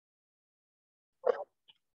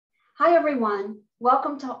Hi, everyone.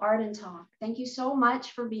 Welcome to Art and Talk. Thank you so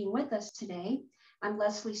much for being with us today. I'm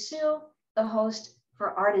Leslie Sue, the host for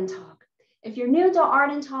Art and Talk. If you're new to Art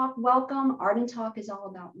and Talk, welcome. Art and Talk is all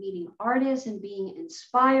about meeting artists and being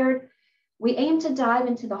inspired. We aim to dive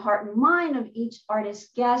into the heart and mind of each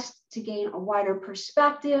artist guest to gain a wider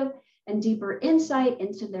perspective and deeper insight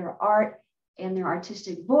into their art and their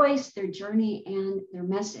artistic voice, their journey, and their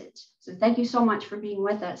message. So thank you so much for being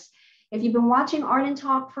with us. If you've been watching Art and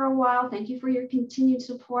Talk for a while, thank you for your continued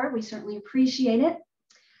support. We certainly appreciate it.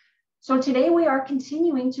 So today we are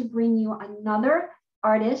continuing to bring you another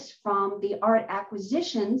artist from the Art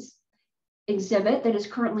Acquisitions exhibit that is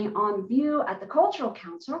currently on view at the Cultural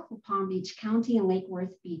Council for Palm Beach County and Lake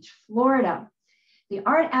Worth Beach, Florida. The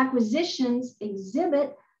Art Acquisitions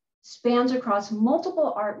exhibit spans across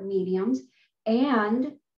multiple art mediums,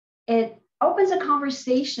 and it opens a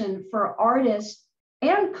conversation for artists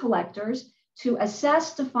and collectors to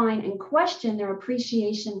assess, define, and question their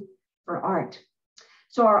appreciation for art.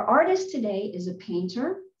 So our artist today is a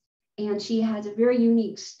painter, and she has a very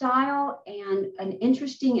unique style and an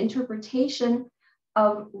interesting interpretation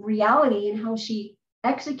of reality and how she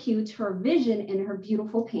executes her vision in her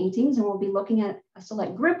beautiful paintings. And we'll be looking at a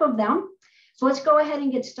select group of them. So let's go ahead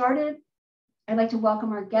and get started. I'd like to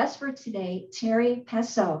welcome our guest for today, Terry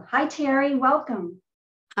Pesso. Hi, Terry, welcome.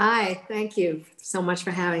 Hi, thank you so much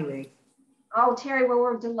for having me. Oh, Terry, well,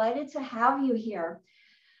 we're delighted to have you here.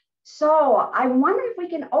 So I wonder if we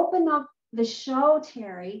can open up the show,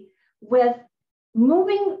 Terry, with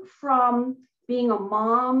moving from being a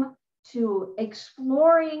mom to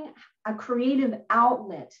exploring a creative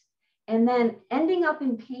outlet and then ending up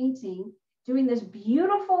in painting, doing this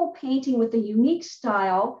beautiful painting with a unique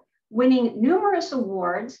style, winning numerous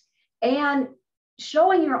awards, and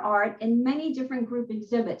showing your art in many different group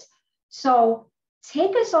exhibits. So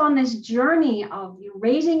take us on this journey of you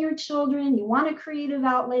raising your children, you want a creative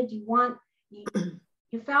outlet, you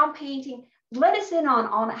found painting. Let us in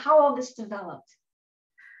on how all this developed.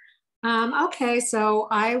 Okay, so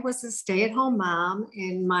I was a stay-at-home mom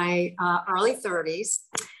in my early 30s,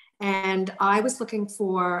 and I was looking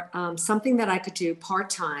for something that I could do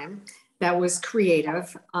part-time that was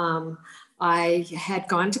creative. I had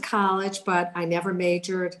gone to college, but I never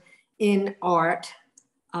majored in art.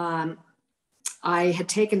 I had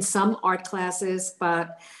taken some art classes,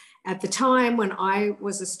 but at the time when I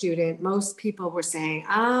was a student, most people were saying,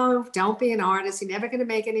 oh, don't be an artist. You're never going to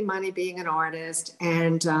make any money being an artist.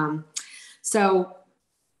 And so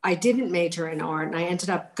I didn't major in art, and I ended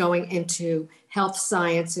up going into health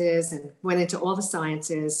sciences and went into all the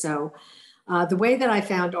sciences. So the way that I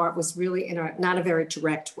found art was really in not a very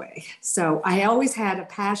direct way. So I always had a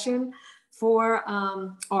passion for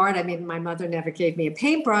art. I mean, my mother never gave me a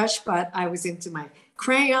paintbrush, but I was into my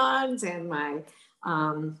crayons and my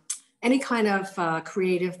any kind of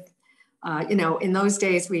creative, in those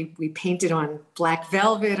days we painted on black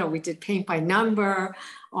velvet, or we did paint by number,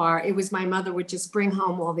 or it was my mother would just bring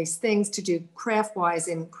home all these things to do craft-wise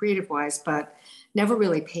and creative-wise, but never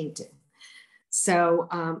really painted. So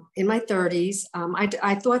in my 30s,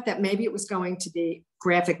 I thought that maybe it was going to be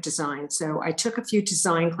graphic design. So I took a few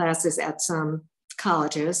design classes at some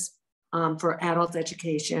colleges for adult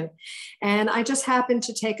education. And I just happened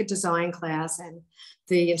to take a design class, and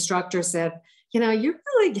the instructor said, you know, you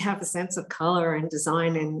really have a sense of color and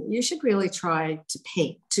design, and you should really try to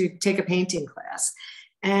take a painting class.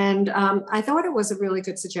 And I thought it was a really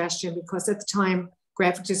good suggestion, because at the time,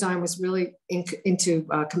 graphic design was really into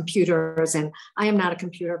computers, and I am not a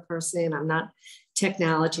computer person. I'm not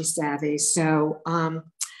technology savvy. So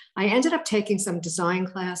I ended up taking some design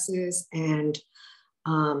classes, and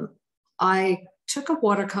I took a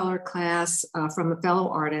watercolor class from a fellow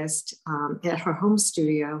artist at her home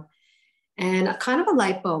studio, and kind of a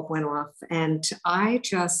light bulb went off, and I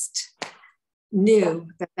just knew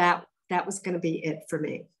that was going to be it for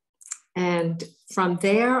me. And from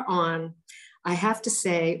there on, I have to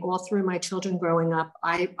say, all through my children growing up,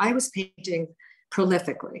 I was painting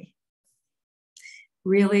prolifically.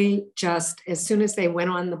 Really, just as soon as they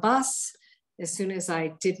went on the bus, as soon as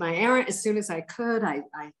I did my errand, as soon as I could,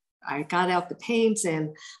 I got out the paints,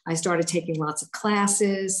 and I started taking lots of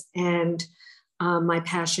classes, and my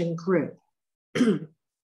passion grew.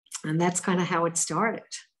 And that's kind of how it started.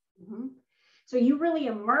 Mm-hmm. So you really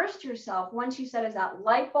immersed yourself once you said as that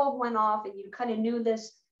light bulb went off, and you kind of knew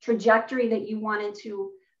this trajectory that you wanted to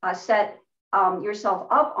set yourself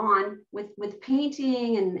up on with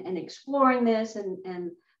painting and exploring this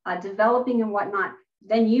and developing and whatnot,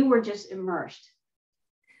 then you were just immersed.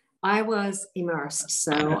 I was immersed.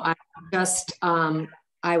 So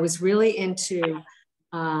I was really into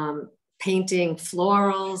painting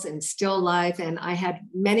florals and still life. And I had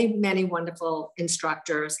many, many wonderful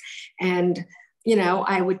instructors. And, you know,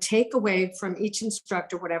 I would take away from each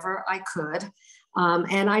instructor whatever I could.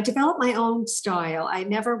 And I developed my own style. I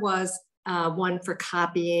never was one for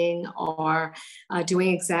copying or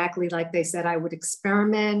doing exactly like they said. I would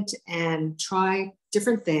experiment and try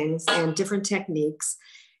different things and different techniques.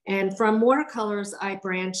 And from watercolors, I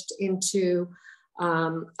branched into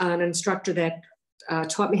an instructor that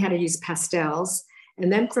taught me how to use pastels.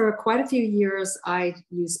 And then for quite a few years, I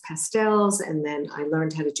used pastels, and then I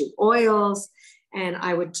learned how to do oils, and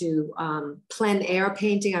I would do plein air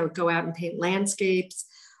painting. I would go out and paint landscapes.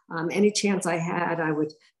 Any chance I had, I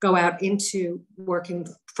would go out into working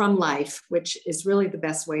from life, which is really the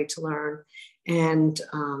best way to learn. And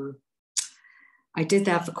I did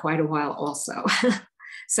that for quite a while also.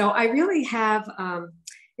 So I really have,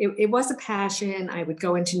 it was a passion. I would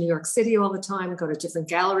go into New York City all the time, go to different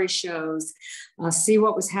gallery shows, see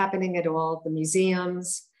what was happening at all the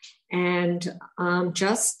museums, and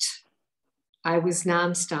I was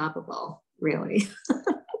non-stoppable, really.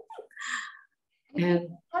 And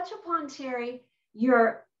touch upon, Terry,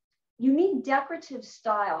 your unique decorative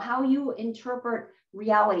style, how you interpret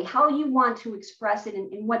reality, how you want to express it,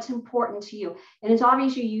 and what's important to you. And it's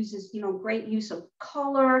obvious you use, you know, great use of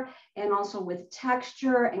color and also with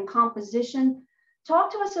texture and composition.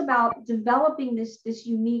 Talk to us about developing this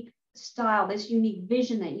unique style, this unique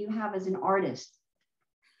vision that you have as an artist.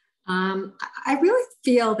 I really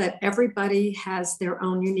feel that everybody has their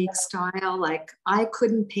own unique style. Like, I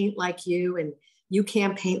couldn't paint like you, and you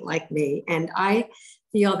can't paint like me. And I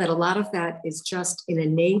feel that a lot of that is just an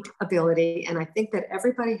innate ability. And I think that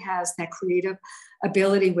everybody has that creative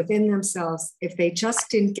ability within themselves if they just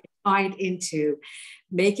didn't get tied into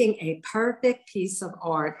making a perfect piece of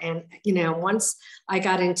art. And, you know, once I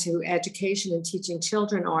got into education and teaching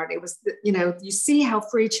children art, it was, you know, you see how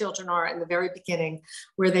free children are in the very beginning,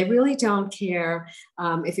 where they really don't care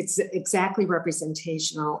if it's exactly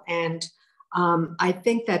representational. And I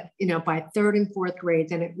think that, you know, by third and fourth grade,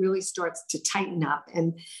 then it really starts to tighten up.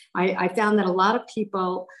 And I found that a lot of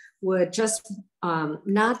people would just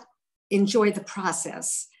not enjoy the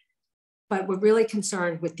process, but were really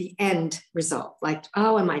concerned with the end result. Like,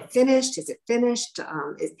 oh, am I finished? Is it finished?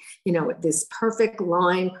 You know, this perfect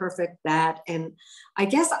line, perfect that. And I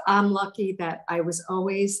guess I'm lucky that I was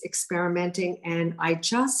always experimenting, and I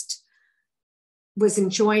just was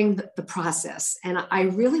enjoying the process. And I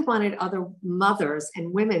really wanted other mothers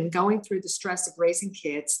and women going through the stress of raising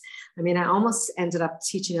kids. I mean, I almost ended up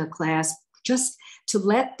teaching a class just to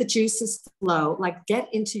let the juices flow, like get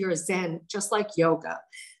into your Zen, just like yoga.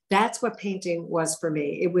 That's what painting was for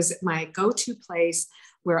me. It was my go-to place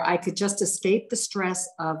where I could just escape the stress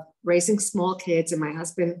of raising small kids. And my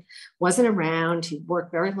husband wasn't around. He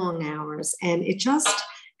worked very long hours. And it just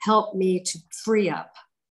helped me to free up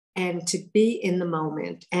and to be in the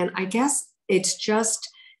moment. And I guess it's just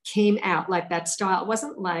came out like that style. It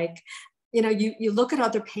wasn't like, you know, you look at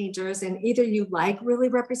other painters and either you like really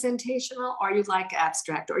representational or you like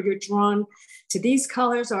abstract, or you're drawn to these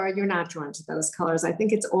colors or you're not drawn to those colors. I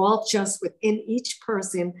think it's all just within each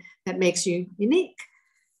person that makes you unique.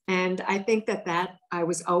 And I think that I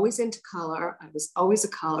was always into color. I was always a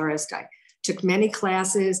colorist. I took many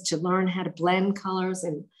classes to learn how to blend colors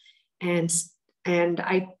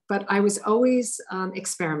but I was always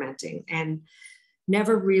experimenting, and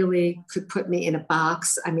never really could put me in a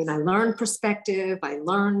box. I mean, I learned perspective, I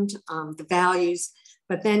learned the values,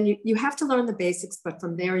 but then you have to learn the basics, but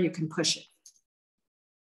from there you can push it.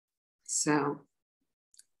 So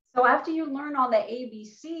after you learn all the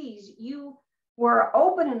ABCs, you were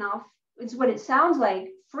open enough, it's what it sounds like,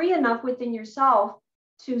 free enough within yourself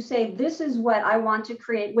to say, this is what I want to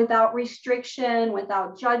create, without restriction,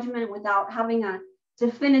 without judgment, without having a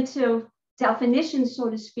definitive definition, so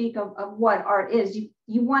to speak, of what art is.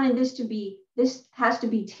 You wanted this to be, this has to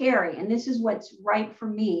be Terry, and this is what's right for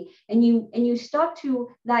me. And you stuck to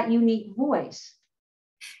that unique voice.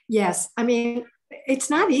 Yes, I mean,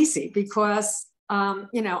 it's not easy because,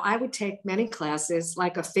 you know, I would take many classes,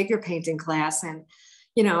 like a figure painting class, and,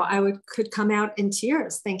 you know, could come out in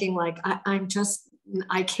tears thinking like,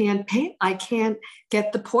 I can't paint. I can't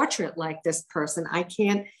get the portrait like this person. I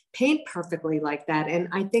can't paint perfectly like that. And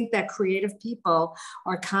I think that creative people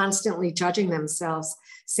are constantly judging themselves,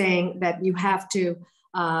 saying that you have to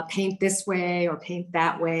paint this way or paint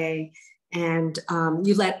that way. And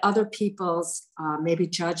you let other people's maybe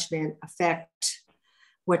judgment affect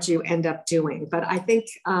what you end up doing. But I think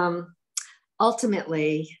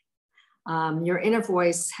ultimately, your inner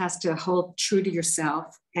voice has to hold true to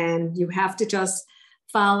yourself, and you have to just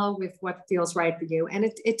follow with what feels right for you. And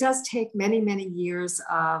it does take many, many years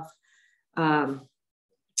of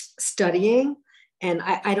studying. And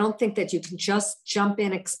I don't think that you can just jump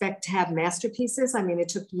in, expect to have masterpieces. I mean, it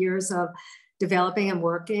took years of developing and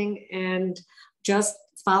working and just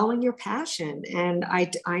following your passion. And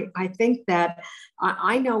I think that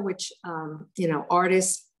I know which,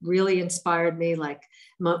 artists really inspired me, like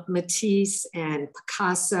Matisse and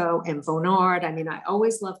Picasso and Bonnard. I mean, I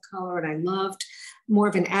always loved color, and I loved more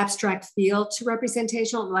of an abstract feel to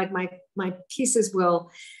representation. Like my pieces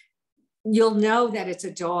you'll know that it's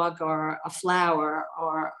a dog or a flower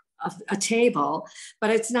or a table,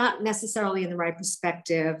 but it's not necessarily in the right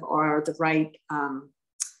perspective or the right,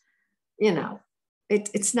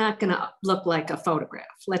 it's not going to look like a photograph.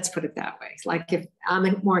 Let's put it that way. Like if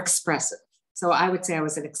I'm more expressive. So I would say I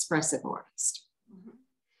was an expressive artist. Mm-hmm.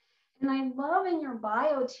 And I love in your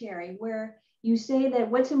bio, Terry, where you say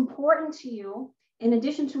that what's important to you, in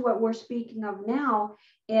addition to what we're speaking of now,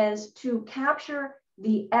 is to capture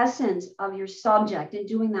the essence of your subject, and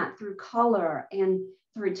doing that through color and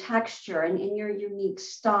through texture and in your unique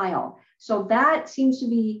style. So that seems to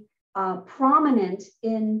be prominent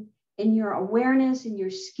in your awareness, in your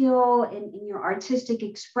skill, in your artistic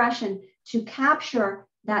expression, to capture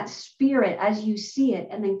that spirit as you see it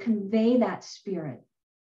and then convey that spirit.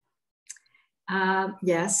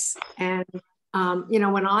 Yes. And,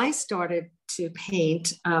 when I started to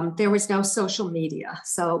paint, there was no social media.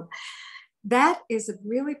 So that is a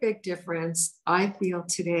really big difference, I feel,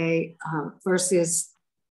 today versus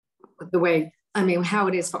how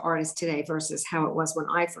it is for artists today versus how it was when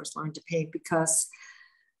I first learned to paint, because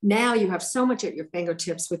now you have so much at your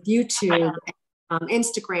fingertips with YouTube and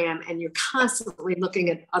Instagram, and you're constantly looking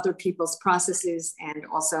at other people's processes and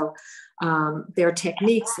also their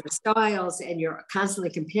techniques, their styles, and you're constantly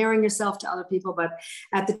comparing yourself to other people. But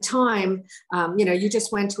at the time, you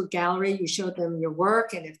just went to a gallery, you showed them your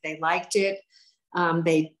work, and if they liked it,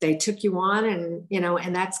 they took you on,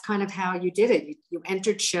 and that's kind of how you did it. You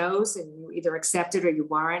entered shows, and you either accepted or you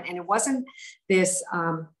weren't. And it wasn't this,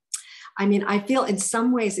 I feel in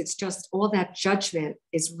some ways it's just all that judgment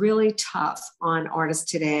is really tough on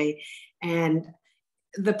artists today. And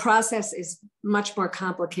the process is much more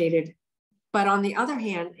complicated. But on the other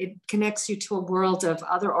hand, it connects you to a world of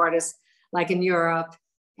other artists, like in Europe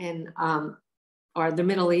and or the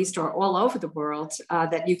Middle East or all over the world,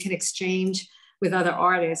 that you can exchange with other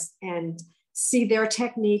artists and see their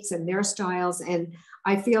techniques and their styles. And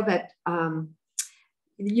I feel that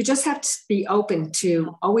you just have to be open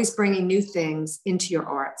to always bringing new things into your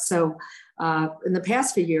art. So in the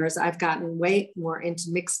past few years, I've gotten way more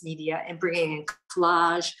into mixed media and bringing in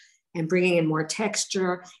collage and bringing in more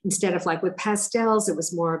texture. Instead of like with pastels, it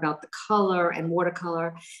was more about the color and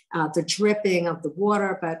watercolor, the dripping of the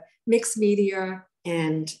water, but mixed media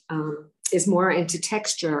and is more into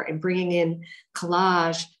texture, and bringing in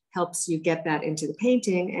collage helps you get that into the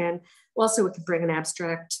painting. And also it can bring an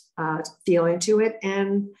abstract feeling to it.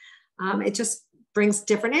 And it just brings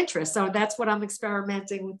different interests. So that's what I'm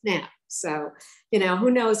experimenting with now. So,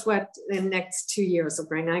 who knows what the next 2 years will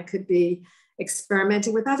bring. I could be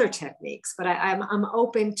experimenting with other techniques, but I'm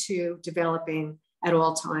open to developing at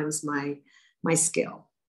all times my skill.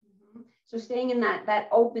 So staying in that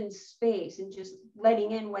open space and just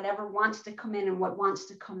letting in whatever wants to come in and what wants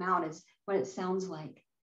to come out is what it sounds like.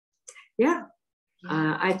 Yeah.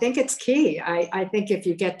 I think it's key. I think if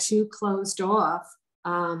you get too closed off,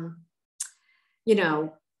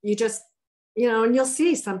 you just, and you'll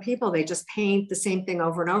see some people, they just paint the same thing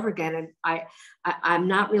over and over again. And I'm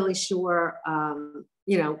not really sure,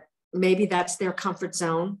 maybe that's their comfort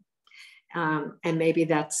zone. And maybe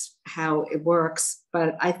that's how it works.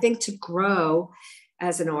 But I think to grow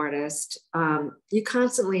as an artist, you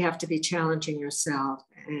constantly have to be challenging yourself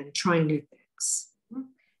and trying new things.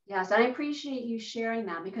 Yes, and I appreciate you sharing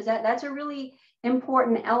that, because that's a really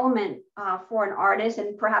important element for an artist,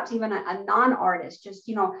 and perhaps even a non-artist, just,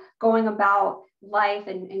 going about life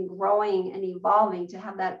and growing and evolving, to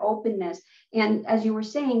have that openness. And as you were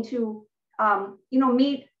saying, to,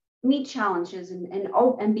 meet challenges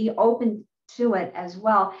and be open to it as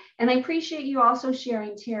well. And I appreciate you also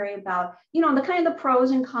sharing, Terry, about, the kind of the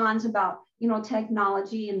pros and cons about,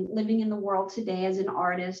 technology and living in the world today as an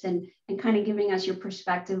artist, and kind of giving us your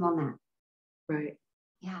perspective on that. Right.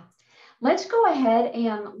 Yeah. Let's go ahead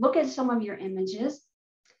and look at some of your images.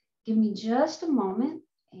 Give me just a moment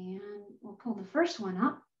and we'll pull the first one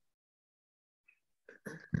up.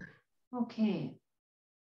 Okay.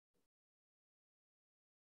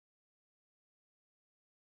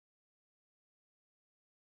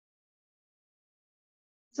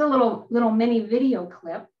 It's a little mini video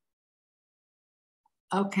clip.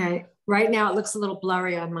 Okay. Right now it looks a little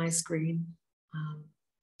blurry on my screen.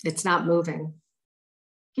 It's not moving.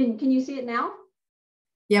 Can you see it now?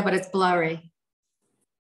 Yeah, but it's blurry.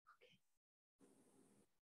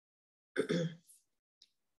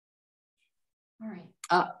 All right.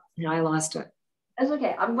 Yeah, I lost it. That's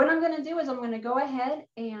okay. What I'm going to do is I'm going to go ahead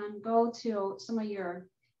and go to some of your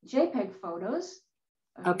JPEG photos.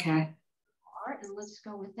 Okay. And let's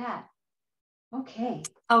go with that. Okay.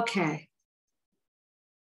 Okay.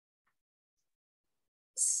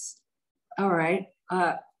 All right.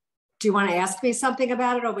 Do you want to ask me something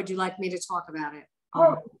about it, or would you like me to talk about it?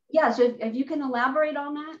 Oh, yeah. So if you can elaborate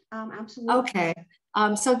on that, absolutely. Okay.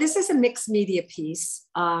 So this is a mixed media piece.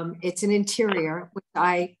 It's an interior, which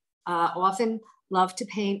I often love to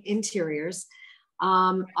paint interiors.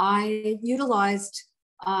 I utilized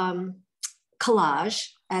collage,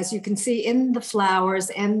 as you can see in the flowers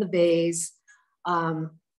and the vase.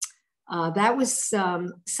 That was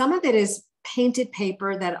some of it is painted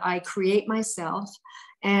paper that I create myself,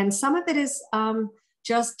 and some of it is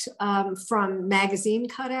just from magazine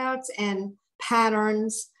cutouts and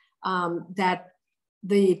patterns that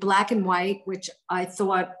the black and white, which I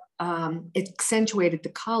thought accentuated the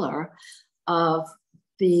color of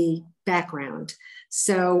the background.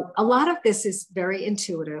 So a lot of this is very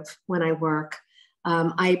intuitive when I work.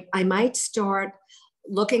 I might start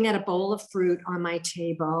looking at a bowl of fruit on my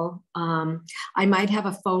table. I might have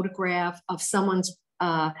a photograph of someone's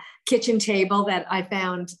kitchen table that I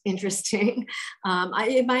found interesting.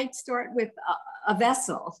 It might start with a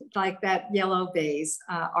vessel, like that yellow vase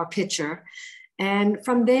or pitcher. And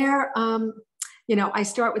from there, you know, I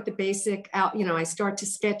start with the basic, I start to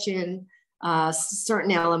sketch in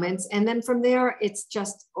certain elements. And then from there, it's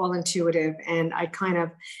just all intuitive. And I kind of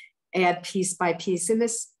add piece by piece. In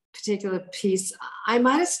this particular piece, I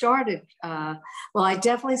might have started, well, I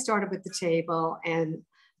definitely started with the table and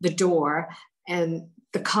the door and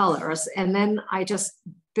the colors. And then I just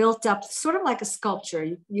built up sort of like a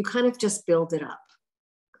sculpture. You kind of just build it up,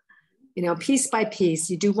 you know, piece by piece.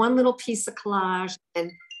 You do one little piece of collage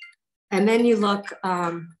and then you look,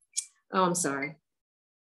 oh, I'm sorry.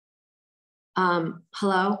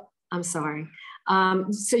 Hello, I'm sorry.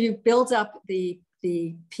 So you build up the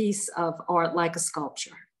piece of art like a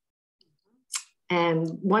sculpture.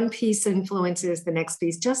 And one piece influences the next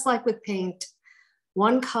piece, just like with paint.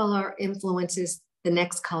 One color influences the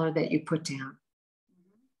next color that you put down.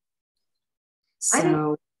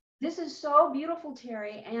 So this is so beautiful,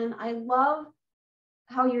 Terry, and I love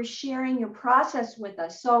how you're sharing your process with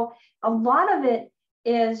us. So a lot of it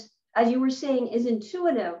is, as you were saying, is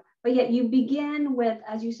intuitive, but yet you begin with,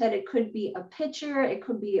 as you said, it could be a picture, it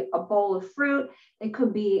could be a bowl of fruit, it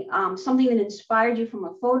could be something that inspired you from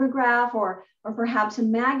a photograph or perhaps a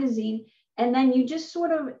magazine. And then you just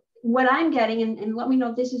sort of, what I'm getting, and let me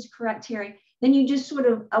know if this is correct, Terry, then you just sort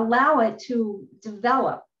of allow it to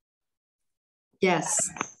develop. Yes,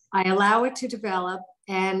 I allow it to develop,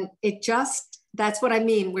 and it just, that's what I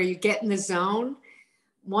mean, where you get in the zone.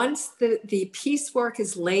 Once the piecework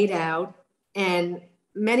is laid out, and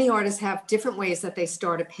many artists have different ways that they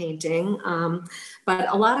start a painting, but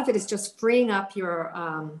a lot of it is just freeing up your,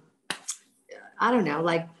 I don't know,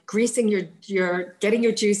 like greasing your getting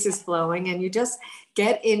your juices flowing, and you just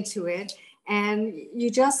get into it, and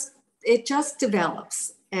it just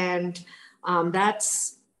develops. And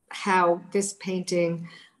that's how this painting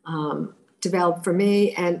developed for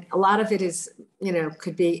me. And a lot of it is, you know,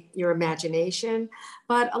 could be your imagination,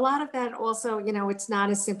 but a lot of that also, you know, it's not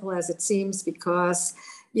as simple as it seems, because,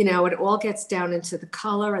 you know, it all gets down into the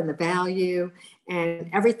color and the value, and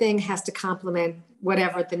everything has to complement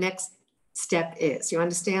whatever the next step is. You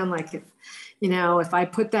understand? Like, if, you know, if I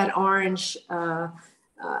put that orange on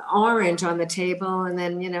the table, and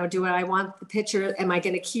then, you know, do I want the picture, am I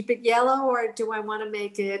going to keep it yellow, or do I want to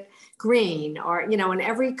make it green, or, you know, and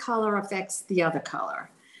every color affects the other color.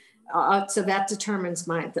 So that determines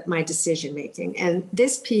my decision making. And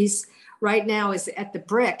this piece right now is at the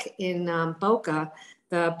Brick in Boca,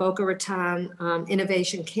 the Boca Raton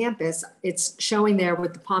Innovation Campus. It's showing there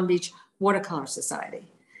with the Palm Beach Watercolor Society.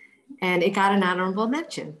 And it got an honorable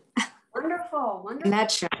mention. Wonderful, wonderful. And that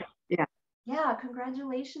show, yeah. Yeah,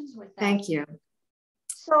 congratulations with that. Thank you.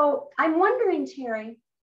 So I'm wondering, Terry,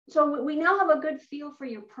 so we now have a good feel for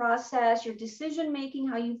your process, your decision making,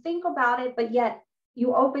 how you think about it, but yet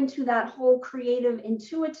you open to that whole creative,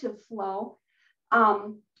 intuitive flow.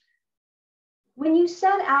 When you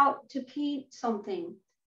set out to paint something,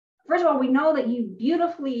 first of all, we know that you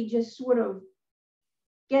beautifully just sort of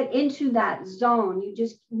get into that zone. You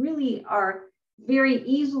just really are very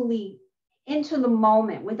easily into the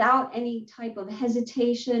moment without any type of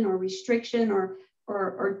hesitation or restriction or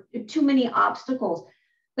or too many obstacles.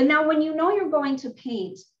 But now when you know you're going to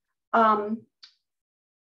paint,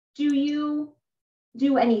 do you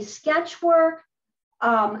do any sketch work?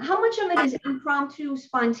 How much of it is impromptu,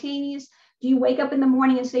 spontaneous? Do you wake up in the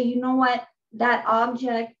morning and say, you know what, that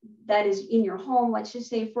object that is in your home, let's just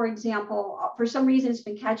say, for example, for some reason it's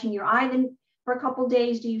been catching your eye, then for a couple of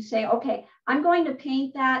days, do you say, okay, I'm going to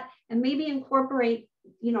paint that and maybe incorporate,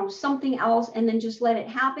 you know, something else and then just let it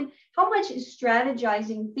happen? How much is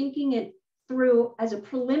strategizing, thinking it through as a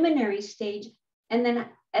preliminary stage, and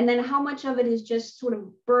then how much of it is just sort of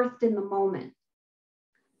birthed in the moment?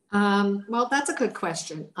 Well, that's a good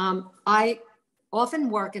question. I often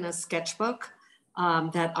work in a sketchbook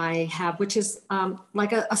that I have, which is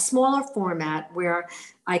like a smaller format where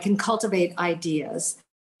I can cultivate ideas.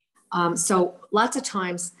 So lots of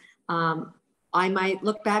times I might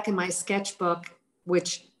look back in my sketchbook,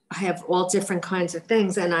 which I have all different kinds of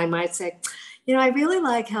things, and I might say, you know, I really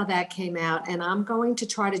like how that came out, and I'm going to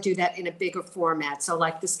try to do that in a bigger format. So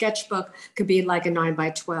like the sketchbook could be like a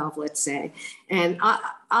 9x12, let's say. And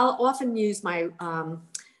I'll often use my,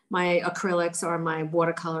 my acrylics or my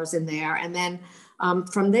watercolors in there. And then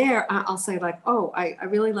from there, I'll say like, oh, I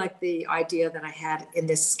really like the idea that I had in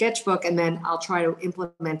this sketchbook. And then I'll try to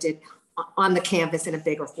implement it on the canvas in a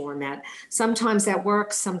bigger format. Sometimes that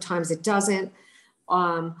works, sometimes it doesn't.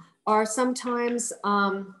 Or sometimes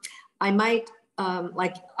I might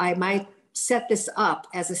I might set this up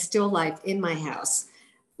as a still life in my house.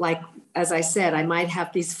 Like, as I said, I might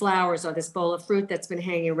have these flowers or this bowl of fruit that's been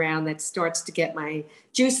hanging around that starts to get my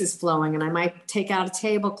juices flowing. And I might take out a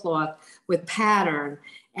tablecloth with pattern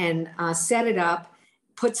and set it up,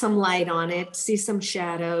 put some light on it, see some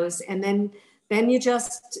shadows, and then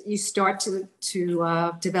you start to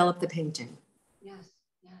develop the painting. Yes,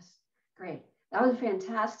 yes, great. That was a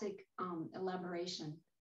fantastic elaboration.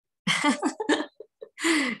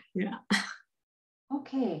 Yeah.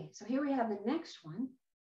 Okay, so here we have the next one.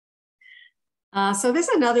 So this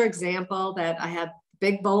is another example that I had a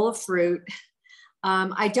big bowl of fruit.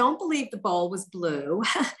 I don't believe the bowl was blue.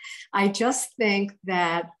 I just think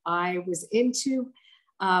that I was into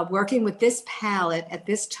working with this palette at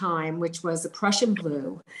this time, which was a Prussian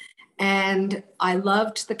blue. And I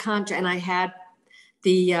loved the contrast, and I had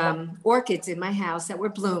the orchids in my house that were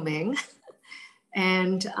blooming.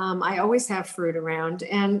 And I always have fruit around.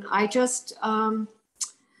 And I just,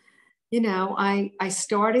 you know, I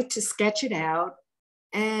started to sketch it out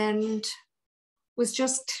and was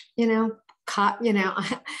just, you know, caught, you know,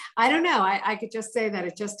 I don't know. I could just say that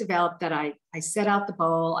it just developed that I set out the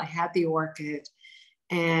bowl, I had the orchid,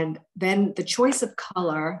 and then the choice of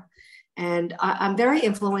color. And I'm very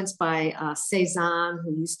influenced by Cezanne,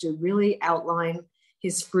 who used to really outline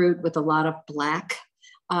his fruit with a lot of black.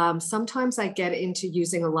 Sometimes I get into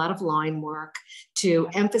using a lot of line work to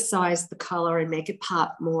emphasize the color and make it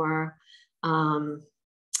pop more. And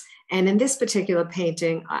in this particular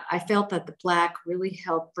painting, I felt that the black really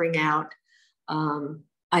helped bring out,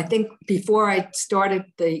 I think before I started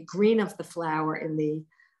the green of the flower in the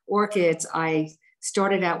orchids, I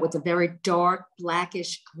started out with a very dark,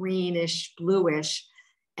 blackish, greenish, bluish,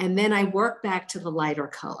 and then I worked back to the lighter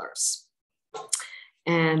colors.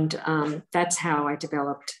 And that's how I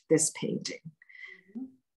developed this painting.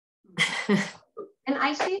 And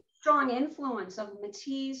I see a strong influence of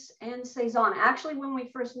Matisse and Cezanne. Actually, when we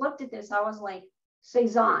first looked at this, I was like,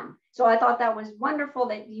 Cezanne. So I thought that was wonderful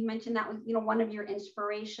that you mentioned that was, you know, one of your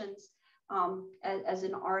inspirations as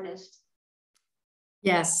an artist.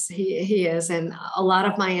 Yes, he is. And a lot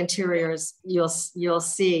of my interiors you'll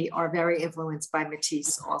see are very influenced by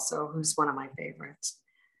Matisse also, who's one of my favorites.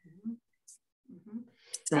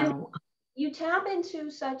 So and you tap into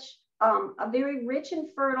such a very rich and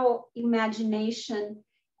fertile imagination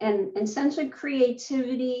and sense of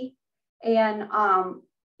creativity, and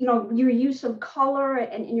you know, your use of color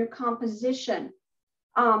and in your composition.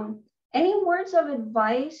 Any words of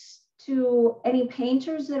advice to any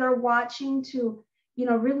painters that are watching to, you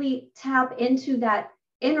know, really tap into that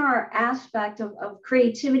inner aspect of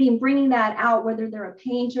creativity and bringing that out, whether they're a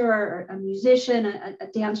painter or a musician, a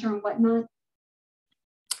dancer and whatnot?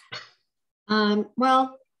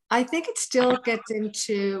 Well, I think it still gets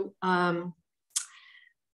into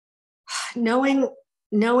knowing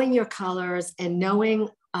your colors and knowing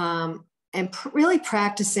and really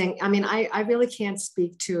practicing. I mean, I really can't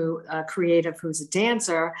speak to a creative who's a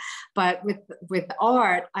dancer, but with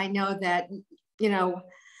art, I know that, you know,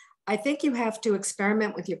 I think you have to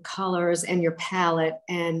experiment with your colors and your palette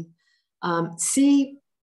and see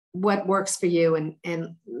what works for you.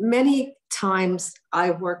 And many times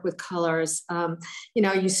I work with colors, you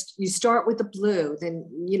know, you start with the blue, then,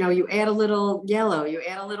 you know, you add a little yellow, you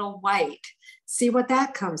add a little white, see what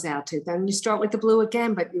that comes out to. Then you start with the blue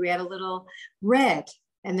again, but you add a little red,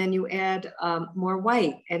 and then you add more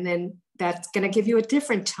white, and then that's going to give you a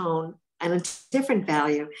different tone and a different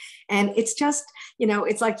value. And it's just, you know,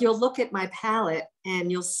 it's like you'll look at my palette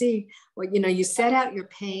and you'll see what, you know, you set out your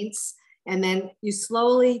paints and then you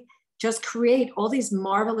slowly just create all these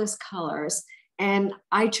marvelous colors. And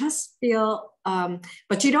I just feel,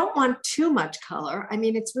 but you don't want too much color. I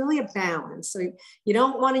mean, it's really a balance. So you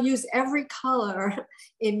don't want to use every color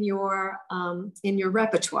in your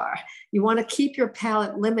repertoire. You want to keep your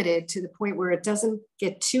palette limited to the point where it doesn't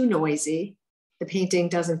get too noisy. The painting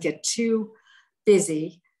doesn't get too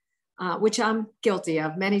busy, which I'm guilty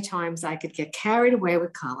of. Many times I could get carried away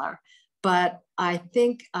with color. But I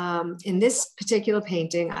think in this particular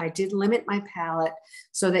painting, I did limit my palette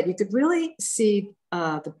so that you could really see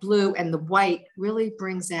the blue, and the white really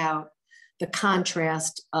brings out the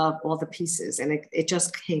contrast of all the pieces, and it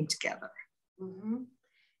just came together. Mm-hmm.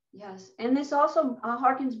 Yes, and this also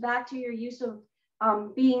harkens back to your use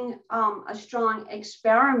of being a strong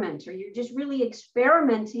experimenter. You're just really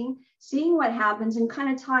experimenting, seeing what happens, and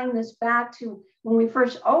kind of tying this back to when we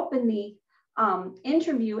first opened the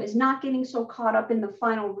interview, is not getting so caught up in the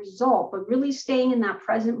final result, but really staying in that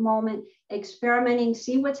present moment, experimenting,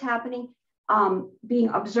 see what's happening, being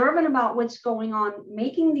observant about what's going on,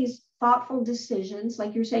 making these thoughtful decisions.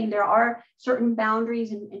 Like you're saying, there are certain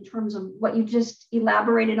boundaries in terms of what you just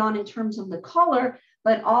elaborated on in terms of the color,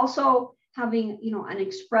 but also having, you know, an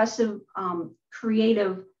expressive,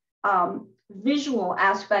 creative, visual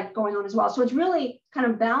aspect going on as well. So it's really kind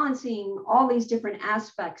of balancing all these different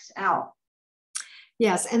aspects out.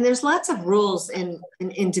 Yes, and there's lots of rules in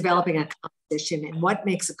developing a composition, and what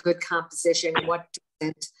makes a good composition and what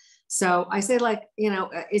doesn't. So I say, like, you know,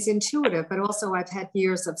 it's intuitive, but also I've had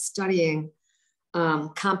years of studying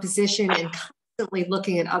composition and constantly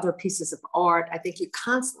looking at other pieces of art. I think you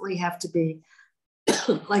constantly have to be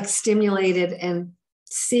like stimulated and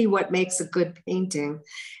see what makes a good painting.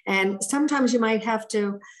 And sometimes you might have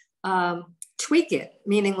to tweak it,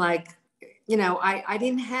 meaning, like, you know, I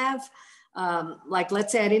didn't have, like,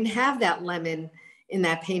 let's say I didn't have that lemon in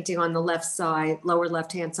that painting on the left side, lower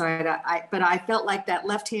left-hand side, but I felt like that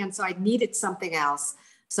left-hand side needed something else.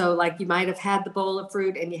 So, like, you might have had the bowl of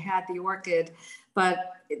fruit and you had the orchid,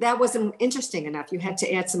 but that wasn't interesting enough. You had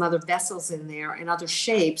to add some other vessels in there and other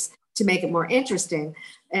shapes to make it more interesting.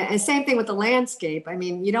 And same thing with the landscape. I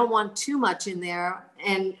mean, you don't want too much in there,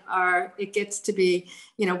 and it gets to be,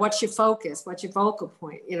 you know, what's your focus? What's your focal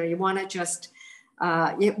point? You know, you want to just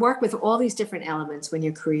work with all these different elements when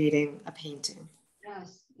you're creating a painting.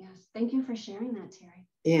 Yes, yes. Thank you for sharing that, Terry.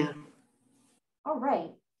 Yeah. All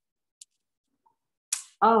right.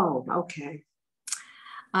 Oh, okay.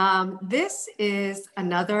 This is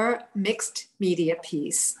another mixed media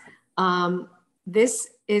piece. This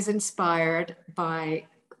is inspired by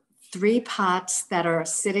 3 pots that are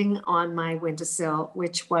sitting on my windowsill,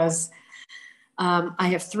 which was, I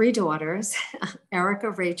have 3 daughters,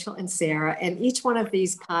 Erica, Rachel, and Sarah, and each one of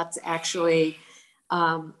these pots actually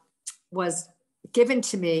was given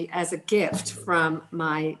to me as a gift from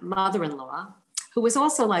my mother-in-law, who was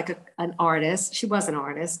also like an artist. She was an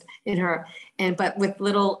artist in her, but with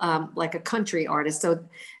little, like a country artist. So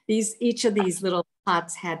each of these little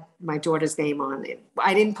pots had my daughter's name on it.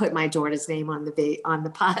 I didn't put my daughter's name on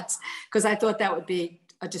the pots because I thought that would be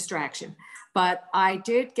a distraction. But I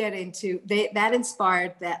did get into, that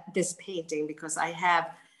inspired this painting, because I have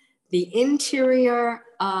the interior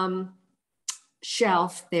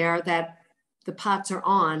shelf there that the pots are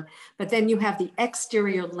on, but then you have the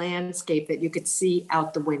exterior landscape that you could see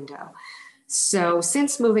out the window. So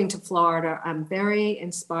since moving to Florida, I'm very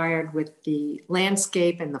inspired with the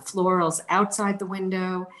landscape and the florals outside the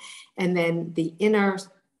window, and then the inner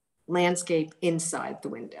landscape inside the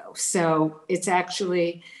window. So it's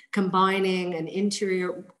actually combining an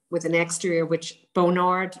interior with an exterior, which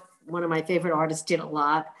Bonnard, one of my favorite artists, did a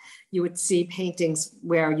lot. You would see paintings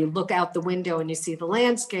where you look out the window and you see the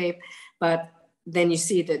landscape, but then you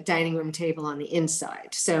see the dining room table on the inside.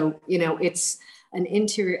 So, you know, it's an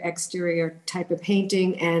interior exterior type of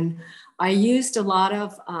painting. And I used a lot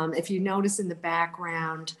of, if you notice in the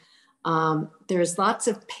background, there's lots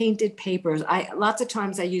of painted papers. Lots of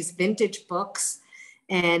times I use vintage books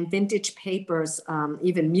and vintage papers,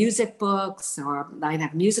 even music books, or might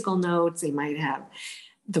have musical notes. They might have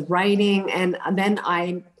the writing, and then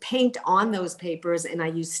I paint on those papers, and I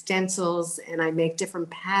use stencils, and I make different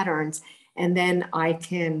patterns, and then I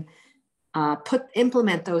can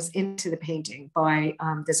implement those into the painting by,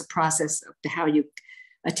 there's a process of how you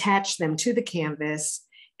attach them to the canvas.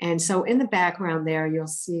 And so in the background there, you'll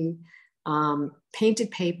see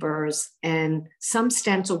painted papers and some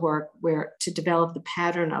stencil work where to develop the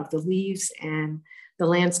pattern of the leaves and the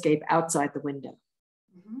landscape outside the window.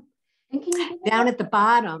 Mm-hmm. And can you down at the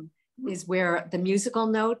bottom is where the musical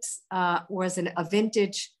notes was a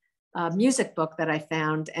vintage music book that I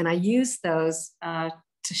found, and I used those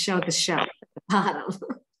to show the shelf at the bottom.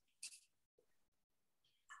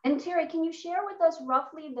 And Terry, can you share with us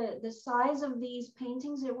roughly the size of these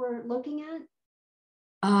paintings that we're looking at?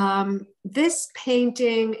 This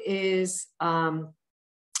painting is an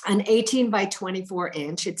 18 by 24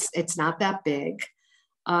 inch. It's not that big.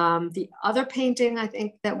 The other painting I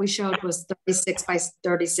think that we showed was 36 by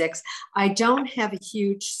 36. I don't have a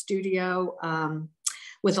huge studio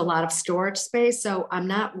with a lot of storage space, so I'm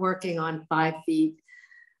not working on 5 feet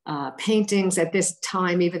paintings at this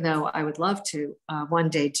time, even though I would love to one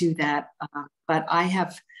day do that. But I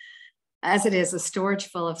have, as it is, a storage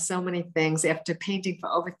full of so many things. After painting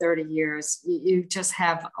for over 30 years, you just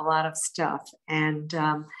have a lot of stuff. And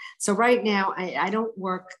so right now, I don't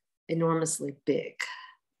work enormously big.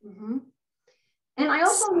 Mm-hmm. And I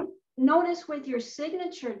also noticed with your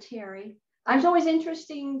signature, Terry, it's always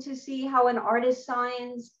interesting to see how an artist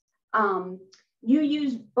signs. You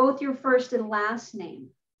use both your first and last name.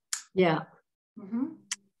 Yeah. Mm-hmm.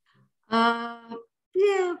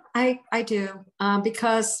 Yeah, I do.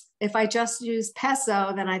 Because if I just use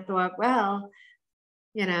Pesso, then I thought, well,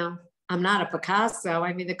 you know, I'm not a Picasso.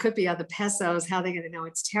 I mean, there could be other Pessos. How are they going to know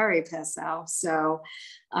it's Terry Pesso? So,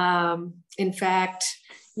 in fact,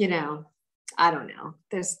 you know, I don't know.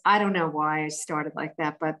 I don't know why I started like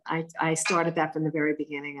that, but I started that from the very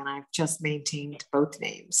beginning, and I've just maintained both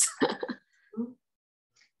names.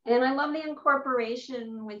 And I love the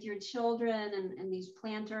incorporation with your children and these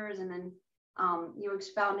planters, and then you're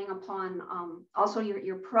expounding upon also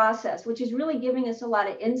your process, which is really giving us a lot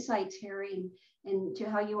of insight, Terry, into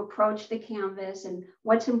how you approach the canvas and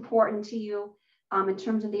what's important to you in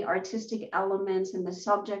terms of the artistic elements and the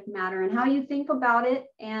subject matter and how you think about it.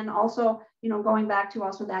 And also, you know, going back to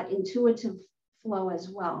also that intuitive flow as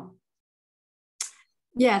well.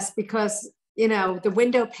 Yes, because, you know, the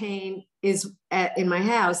window pane is in my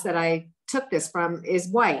house that I took this from is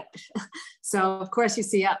white. So of course you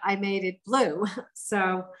see, I made it blue.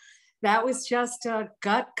 So that was just a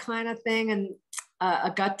gut kind of thing and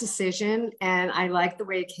a gut decision. And I like the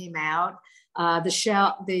way it came out. The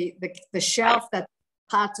shelf that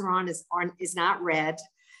pots are on is not red.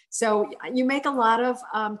 So you make a lot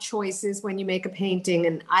of choices when you make a painting,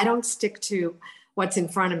 and I don't stick to what's in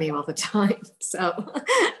front of me all the time. So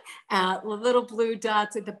the little blue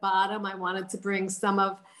dots at the bottom, I wanted to bring some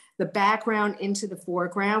of the background into the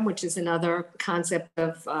foreground, which is another concept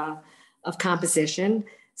of composition.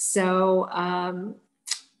 So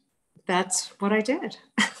that's what I did.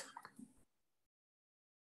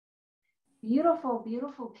 Beautiful,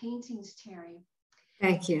 beautiful paintings, Terry.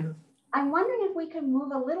 Thank you. I'm wondering if we could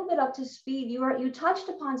move a little bit up to speed. You touched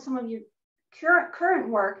upon some of your current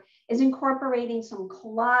work is incorporating some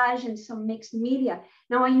collage and some mixed media.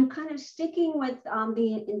 Now, are you kind of sticking with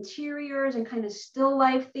the interiors and kind of still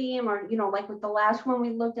life theme, or, you know, like with the last one we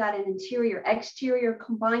looked at, an interior, exterior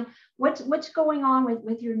combined? What's going on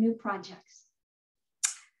with your new projects?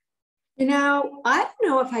 You know, I don't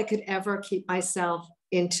know if I could ever keep myself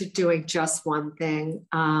into doing just one thing.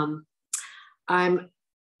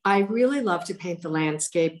 I really love to paint the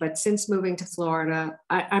landscape, but since moving to Florida,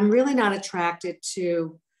 I'm really not attracted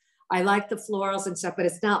to, I like the florals and stuff, but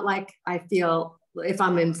it's not like I feel if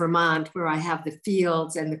I'm in Vermont where I have the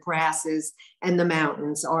fields and the grasses and the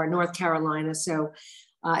mountains, or North Carolina. So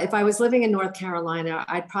if I was living in North Carolina,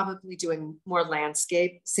 I'd probably be doing more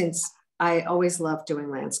landscape, since I always loved doing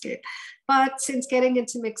landscape. But since getting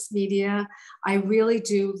into mixed media, I really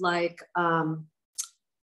do like,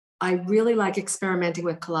 I really like experimenting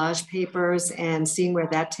with collage papers and seeing where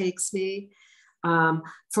that takes me.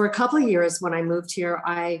 For a couple of years when I moved here,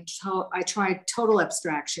 I tried total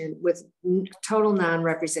abstraction with total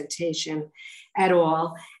non-representation at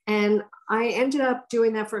all. And I ended up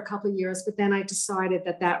doing that for a couple of years, but then I decided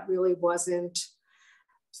that that really wasn't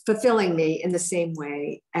fulfilling me in the same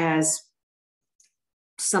way as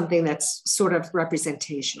something that's sort of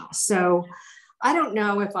representational. So I don't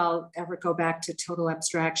know if I'll ever go back to total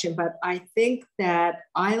abstraction, but I think that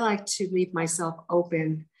I like to leave myself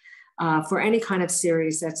open for any kind of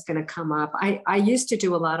series that's going to come up. I used to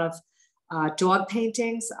do a lot of dog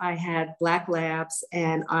paintings. I had black labs,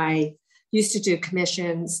 and I used to do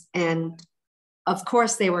commissions. And of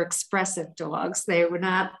course, they were expressive dogs. They were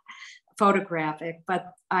not photographic,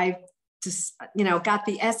 but I just, you know, got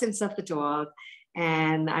the essence of the dog.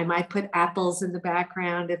 And I might put apples in the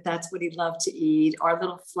background if that's what he'd love to eat, or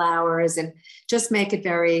little flowers, and just make it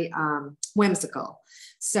very whimsical.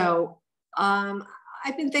 So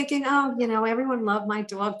I've been thinking, oh, you know, everyone loved my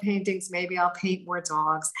dog paintings. Maybe I'll paint more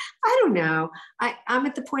dogs. I don't know. I'm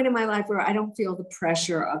at the point in my life where I don't feel the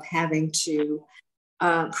pressure of having to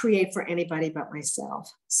create for anybody but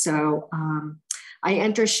myself. So I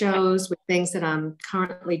enter shows with things that I'm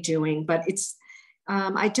currently doing, but it's,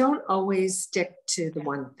 I don't always stick to the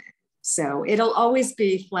one thing. So it'll always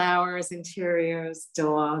be flowers, interiors,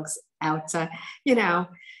 dogs, outside. You know,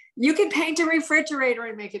 you can paint a refrigerator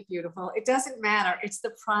and make it beautiful. It doesn't matter. It's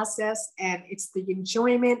the process, and it's the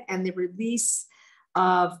enjoyment and the release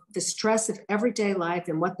of the stress of everyday life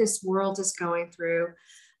and what this world is going through.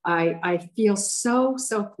 I feel so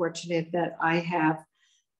fortunate that I have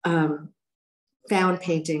found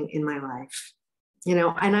painting in my life. You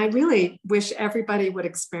know, and I really wish everybody would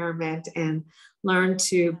experiment and learn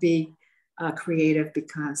to be creative,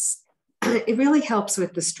 because it really helps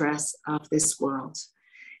with the stress of this world.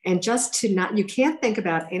 And just to not, you can't think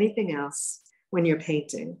about anything else when you're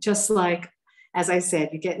painting. Just like, as I said,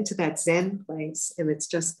 you get into that Zen place and it's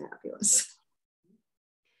just fabulous.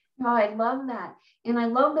 Oh, I love that. And I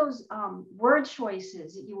love those word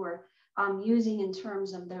choices that you were using in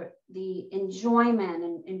terms of the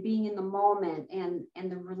enjoyment and being in the moment and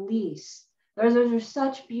the release. Those are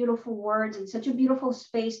such beautiful words and such a beautiful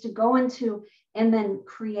space to go into and then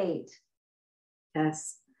create.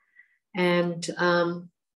 Yes. And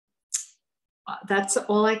that's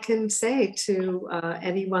all I can say to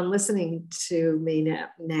anyone listening to me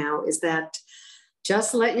now is that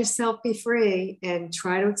just let yourself be free and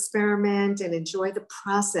try to experiment and enjoy the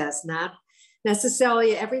process. Not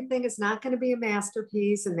necessarily everything is not going to be a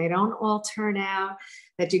masterpiece, and they don't all turn out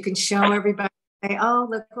that you can show everybody, say, oh,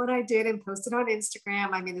 look what I did, and post it on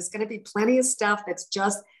Instagram. I mean, there's going to be plenty of stuff that's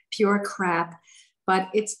just pure crap, but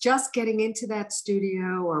it's just getting into that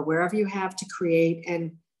studio or wherever you have to create,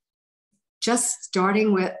 and just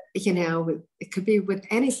starting with, you know, it could be with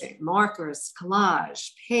anything, markers,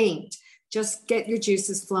 collage, paint, just get your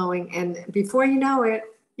juices flowing. And before you know it,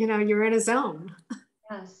 you know, you're in a zone.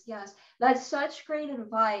 Yes, yes. That's such great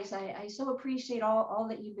advice. I so appreciate all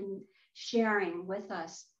that you've been sharing with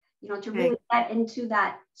us, you know, to really get into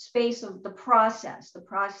that space of the process,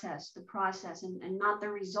 and not the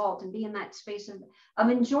result, and be in that space of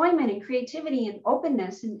enjoyment and creativity and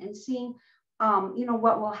openness and seeing, you know,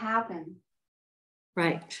 what will happen.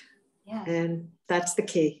 Right. Yes. And that's the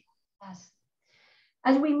key. Yes.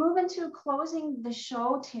 As we move into closing the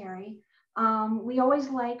show, Terry, we always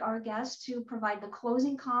like our guests to provide the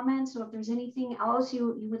closing comments. So if there's anything else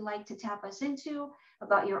you would like to tap us into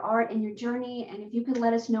about your art and your journey, and if you could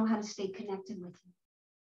let us know how to stay connected with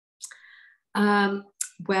you.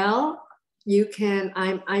 Well, you can,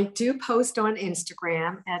 I do post on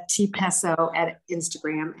Instagram at tpesso at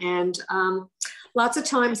Instagram. And lots of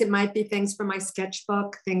times it might be things from my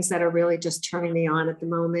sketchbook, things that are really just turning me on at the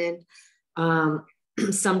moment.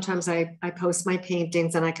 Sometimes I post my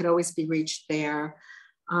paintings, and I could always be reached there.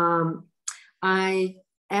 I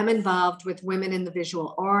am involved with Women in the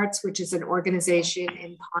Visual Arts, which is an organization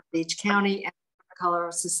in Palm Beach County, and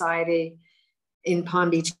Color Society in Palm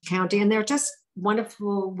Beach County. And they're just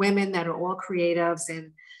wonderful women that are all creatives.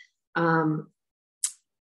 And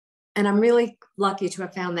I'm really lucky to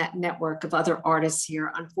have found that network of other artists here.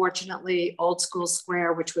 Unfortunately, Old School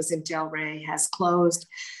Square, which was in Delray, has closed,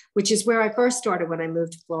 which is where I first started when I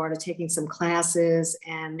moved to Florida, taking some classes.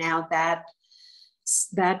 And now that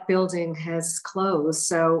building has closed.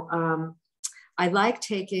 So I like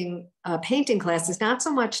taking painting classes, not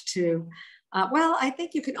so much to, well, I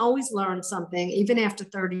think you can always learn something. Even after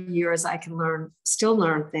 30 years, I can still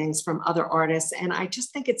learn things from other artists. And I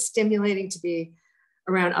just think it's stimulating to be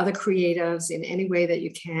around other creatives in any way that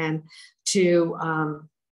you can, to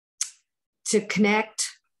connect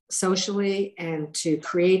socially and to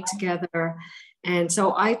create together. And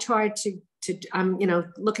so I try to I'm, you know,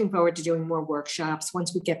 looking forward to doing more workshops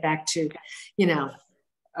once we get back to, you know,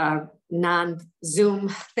 non-Zoom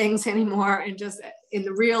things anymore, and just in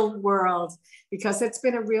the real world, because it's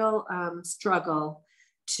been a real struggle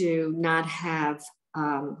to not have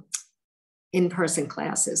in-person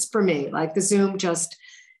classes for me. Like the Zoom, just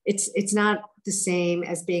it's not the same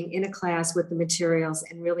as being in a class with the materials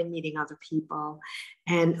and really meeting other people.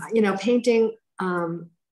 And you know, painting,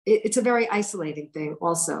 it's a very isolating thing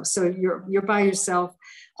also. So you're by yourself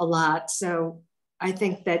a lot. So I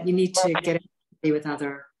think that you need to get with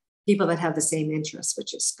other people that have the same interests,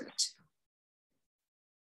 which is good too.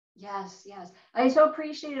 Yes, yes. I so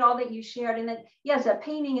appreciate all that you shared. And that, yes, a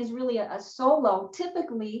painting is really a solo,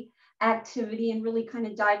 typically, activity, and really kind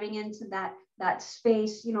of diving into that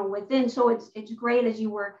space, you know, within. So it's great, as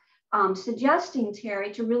you were suggesting,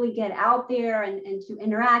 Terry, to really get out there and to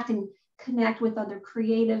interact and connect with other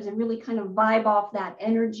creatives and really kind of vibe off that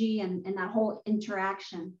energy and that whole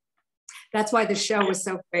interaction. That's why the show was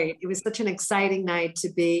so great. It was such an exciting night to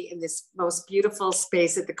be in this most beautiful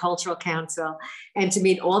space at the Cultural Council and to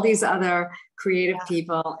meet all these other creative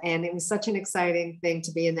people. And it was such an exciting thing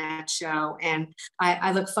to be in that show. And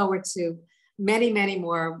I look forward to many, many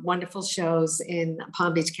more wonderful shows in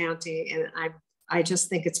Palm Beach County. And I just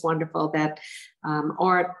think it's wonderful that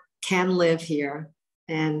art can live here.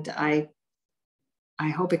 And I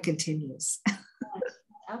hope it continues. Yes,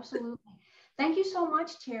 absolutely. Thank you so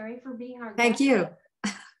much, Terry, for being our guest. Thank you.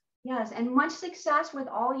 Yes, and much success with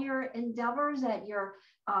all your endeavors that you're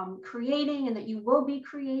creating and that you will be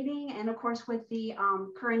creating. And of course, with the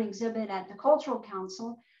current exhibit at the Cultural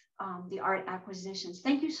Council, the art acquisitions.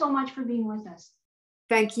 Thank you so much for being with us.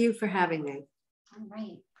 Thank you for having me. All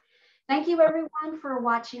right. Thank you, everyone, for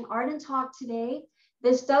watching Art and Talk today.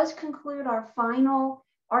 This does conclude our final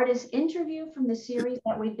artist interview from the series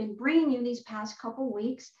that we've been bringing you these past couple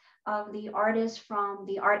weeks of the artists from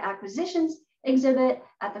the art acquisitions exhibit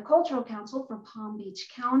at the Cultural Council for Palm Beach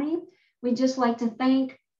County. We'd just like to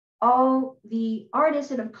thank all the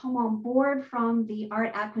artists that have come on board from the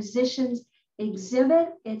art acquisitions exhibit.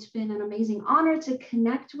 It's been an amazing honor to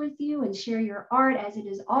connect with you and share your art, as it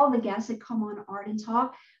is all the guests that come on Art and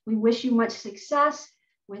Talk. We wish you much success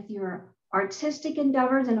with your artistic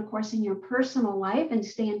endeavors and of course in your personal life, and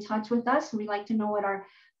stay in touch with us. We'd like to know what our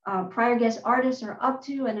prior guest artists are up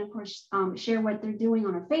to, and of course share what they're doing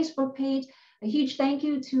on our Facebook page. A huge thank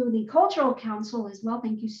you to the Cultural Council as well.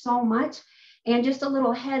 Thank you so much. And just a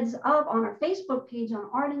little heads up, on our Facebook page on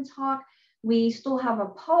Art and Talk, we still have a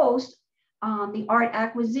post on the art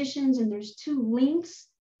acquisitions, and there's 2 links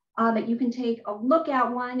that you can take a look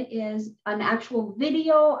at. One is an actual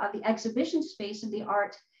video of the exhibition space of the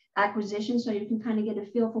art acquisition, so you can kind of get a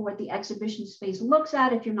feel for what the exhibition space looks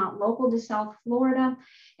at if you're not local to South Florida.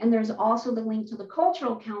 And there's also the link to the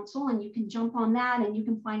Cultural Council, and you can jump on that and you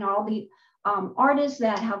can find all the artists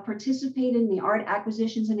that have participated in the art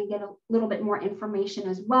acquisitions and get a little bit more information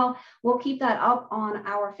as well. We'll keep that up on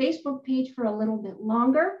our Facebook page for a little bit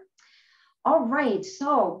longer. All right,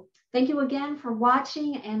 so thank you again for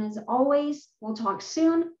watching, and as always, we'll talk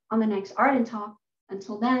soon on the next Art and Talk.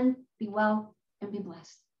 Until then, be well and be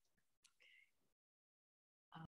blessed.